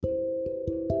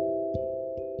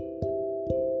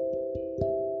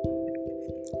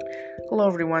Hello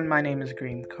everyone, my name is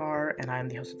Green Carr and I am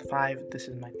the host of The Five. This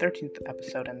is my 13th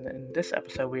episode, and in this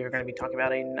episode we are going to be talking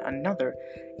about another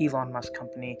Elon Musk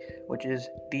company, which is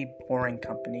The Boring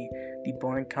Company. The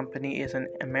Boring Company is an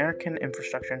American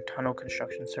infrastructure and tunnel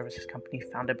construction services company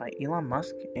founded by Elon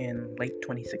Musk in late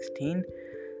 2016.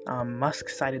 Musk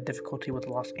cited difficulty with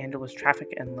Los Angeles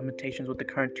traffic and limitations with the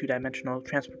current two-dimensional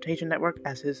transportation network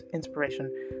as his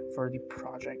inspiration for the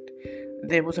project.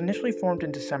 It was initially formed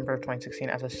in December of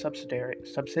 2016 as a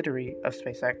subsidiary of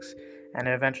SpaceX, and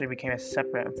it eventually became a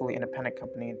separate and fully independent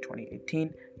company in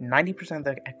 2018. 90% of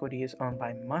the equity is owned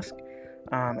by Musk,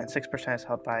 and 6% is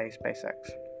held by SpaceX.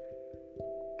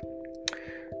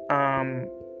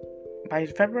 By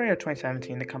February of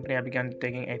 2017, the company had begun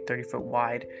digging a 30-foot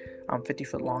wide,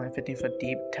 50-foot long, and 15-foot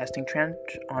deep testing trench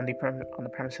on the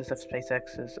premises of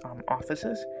SpaceX's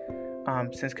offices,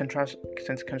 since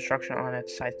construction on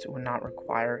its sites would not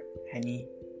require any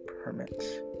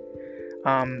permits.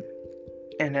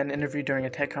 In an interview during a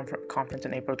TED conference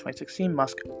in April 2016,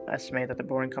 Musk estimated that the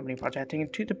Boring Company project had taken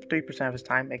 2 to 3% of his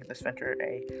time, making this venture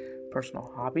a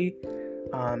personal hobby.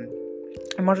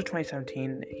 In March of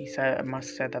 2017,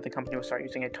 Musk said that the company would start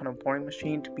using a tunnel boring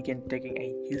machine to begin digging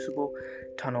a usable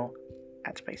tunnel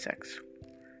at SpaceX.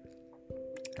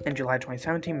 In July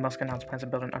 2017, Musk announced plans to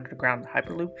build an underground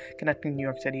hyperloop connecting New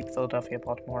York City, Philadelphia,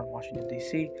 Baltimore, and Washington,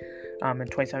 D.C. In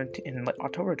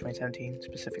October 2017,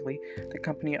 specifically, the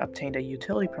company obtained a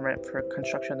utility permit for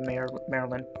construction of the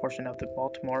Maryland portion of the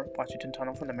Baltimore-Washington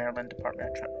Tunnel from the Maryland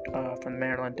Department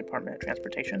of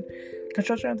Transportation.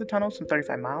 Construction of the tunnel, some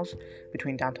 35 miles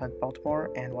between downtown Baltimore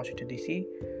and Washington, D.C.,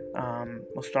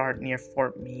 will start near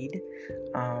Fort Meade.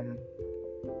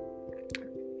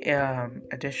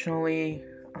 Additionally,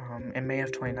 in May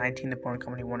of 2019, the Boring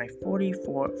Company won a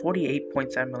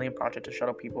 $48.7 million project to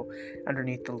shuttle people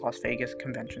underneath the Las Vegas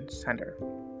Convention Center.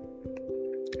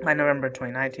 By November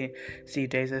 2019, Steve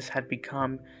Davis had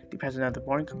become the president of the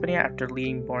Boring Company after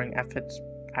leading the boring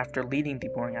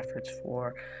efforts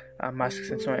for Musk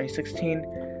since 2016.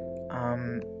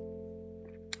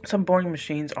 Some boring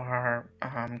machines are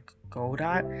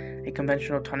Godot, a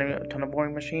conventional tunnel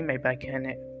boring machine made by a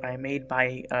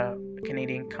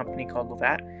Canadian company called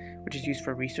Lovat, which is used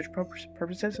for research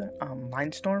purposes.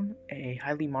 Linestorm, a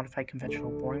highly modified conventional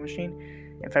boring machine.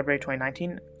 In February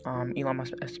 2019, Elon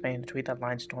Musk estimated in a tweet that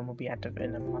Linestorm will be active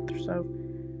in a month or so.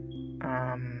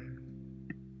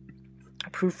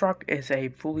 Proofrock is a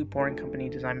fully boring company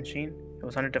design machine. It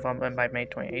was under development by May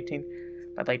 2018.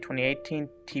 By late 2018,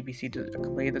 TBC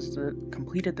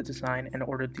completed the design and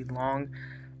ordered the long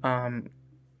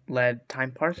lead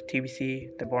time parts. TBC,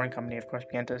 the Boring Company, of course,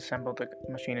 began to assemble the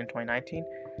machine in 2019.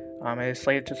 It is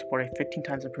slated to support a 15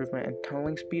 times improvement in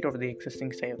tunneling speed over the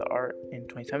existing state-of-the-art in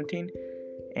 2017.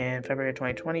 In February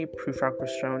 2020, Proofrock was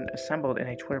shown assembled in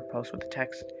a Twitter post with the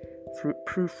text,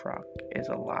 "Proofrock is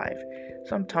alive."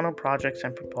 Some tunnel projects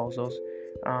and proposals.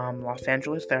 Los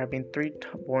Angeles, there have been 3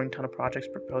 boring tunnel projects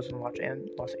proposed in the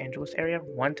Los Angeles area.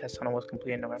 One test tunnel was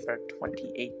completed in November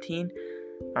 2018,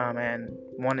 and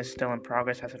one is still in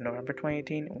progress as of November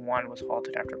 2018. One was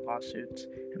halted after lawsuits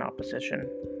and opposition.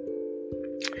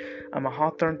 A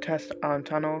Hawthorne test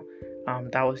tunnel,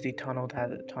 that was the tunnel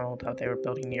that they were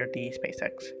building near the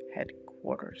SpaceX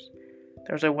headquarters.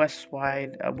 There's a West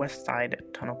Side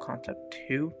tunnel concept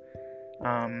too.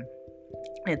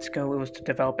 Its goal was to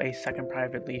develop a second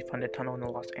privately funded tunnel in the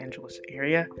Los Angeles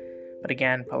area, but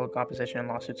again, public opposition and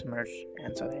lawsuits emerged,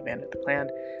 and so they abandoned the plan.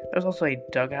 There's also a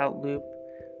dugout loop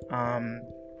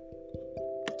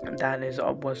that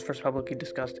was first publicly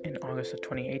discussed in August of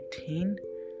 2018,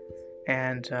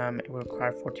 and it will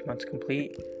require 14 months to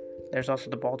complete. There's also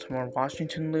the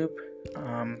Baltimore-Washington loop,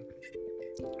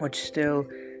 which still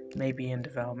may be in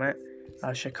development.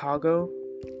 Chicago,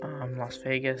 Las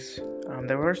Vegas.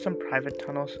 There were some private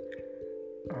tunnels,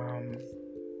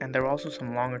 and there were also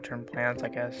some longer-term plans, I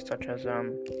guess, such as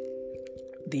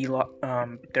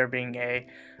there being a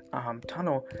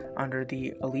tunnel under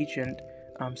the Allegiant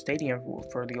Stadium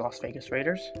for the Las Vegas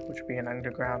Raiders, which would be an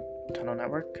underground tunnel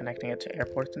network connecting it to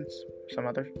airports and some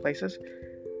other places.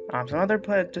 Some other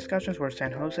discussions were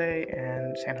San Jose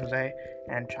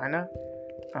and China.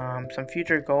 Some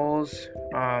future goals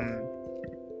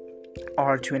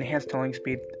are to enhance tunneling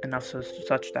speed enough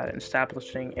such that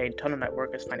establishing a tunnel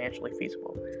network is financially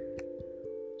feasible.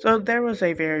 So there was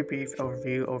a very brief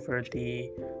overview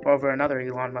over another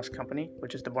Elon Musk company,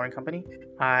 which is the Boring Company.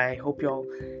 I hope y'all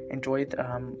enjoyed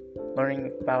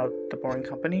learning about the Boring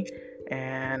Company,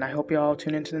 and I hope y'all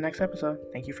tune into the next episode.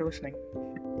 Thank you for listening.